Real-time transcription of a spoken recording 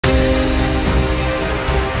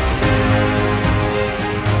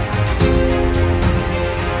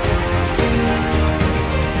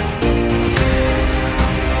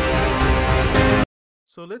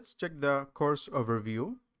So let's check the course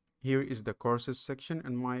overview. Here is the courses section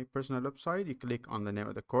on my personal website. You click on the name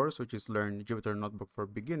of the course, which is Learn Jupyter Notebook for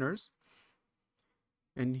Beginners.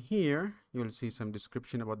 And here you'll see some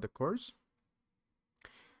description about the course.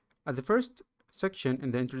 At the first section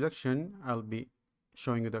in the introduction, I'll be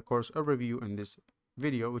showing you the course overview in this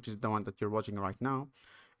video, which is the one that you're watching right now.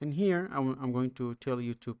 And here I'm going to tell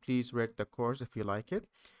you to please rate the course if you like it.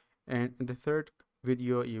 And in the third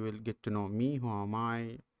video, you will get to know me, who am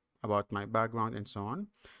I, about my background, and so on.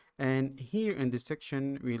 And here in this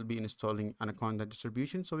section, we'll be installing Anaconda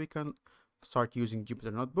distribution so we can start using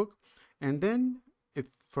Jupyter Notebook. And then if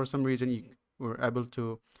for some reason you were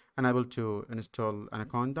unable to install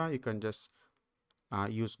Anaconda, you can just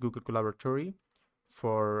use Google Collaboratory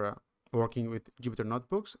for working with Jupyter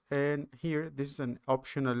Notebooks. And here, this is an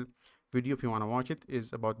optional video if you want to watch it,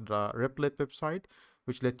 is about the Replit website,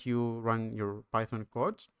 which let you run your Python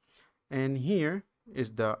codes. And here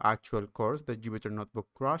is the actual course, the Jupyter Notebook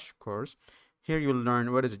crash course. Here you'll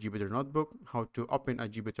learn what is a Jupyter Notebook, how to open a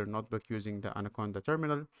Jupyter Notebook using the Anaconda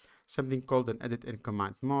terminal, something called an edit in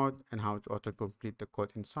command mode, and how to autocomplete the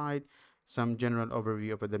code inside, some general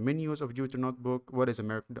overview of the menus of Jupyter Notebook, what is a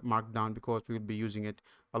markdown, because we'll be using it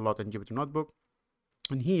a lot in Jupyter Notebook.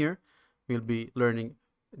 And here we'll be learning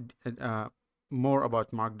more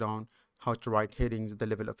about markdown, how to write headings, the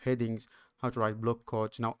level of headings, how to write block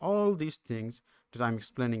codes. Now, all these things that I'm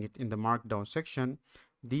explaining it in the markdown section,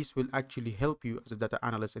 these will actually help you as a data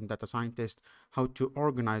analyst and data scientist how to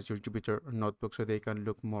organize your Jupyter Notebook so they can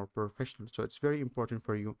look more professional. So it's very important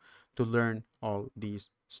for you to learn all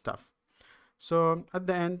these stuff. So at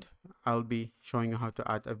the end, I'll be showing you how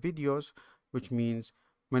to add videos, which means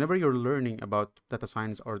whenever you're learning about data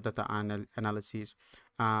science or data analysis,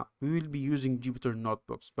 we will be using Jupyter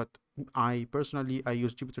Notebooks. But I personally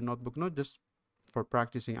use Jupyter Notebook not just for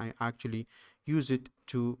practicing, I actually use it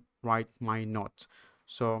to write my notes.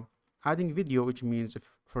 So adding video, which means if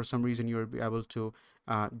for some reason you will be able to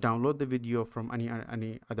download the video from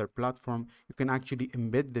any other platform, you can actually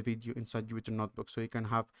embed the video inside Jupyter Notebook. So you can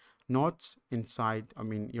have notes inside,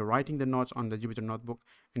 you're writing the notes on the Jupyter Notebook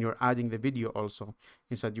and you're adding the video also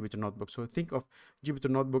inside Jupyter Notebook. So think of Jupyter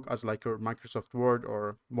Notebook as like your Microsoft Word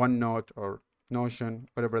or OneNote or Notion,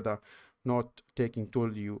 whatever the note-taking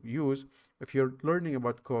tool you use. If you're learning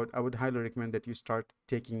about code, I would highly recommend that you start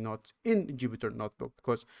taking notes in Jupyter Notebook,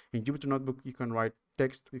 because in Jupyter Notebook, you can write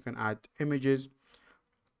text, you can add images,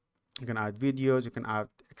 you can add videos, you can add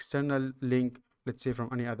external link, let's say from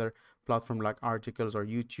any other platform like articles or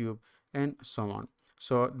YouTube, and so on.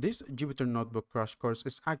 So this Jupyter Notebook crash course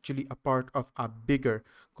is actually a part of a bigger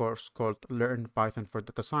course called Learn Python for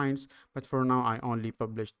Data Science. But for now, I only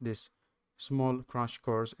published this small crash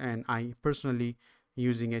course, and I personally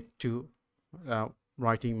using it to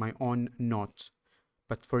writing my own notes.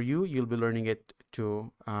 But for you, you'll be learning it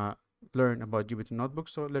to learn about Jupyter Notebook.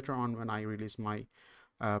 So later on, when I release my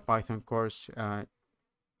Python course,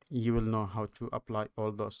 you will know how to apply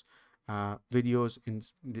all those videos in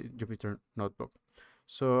the Jupyter Notebook.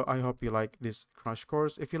 So I hope you like this crash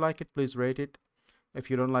course. If you like it, please rate it. If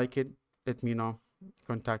you don't like it, let me know.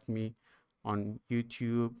 Contact me on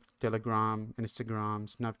YouTube, Telegram,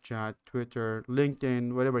 Instagram, Snapchat, Twitter,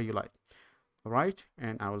 LinkedIn, whatever you like. All right,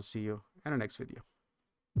 and I will see you in the next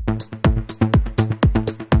video.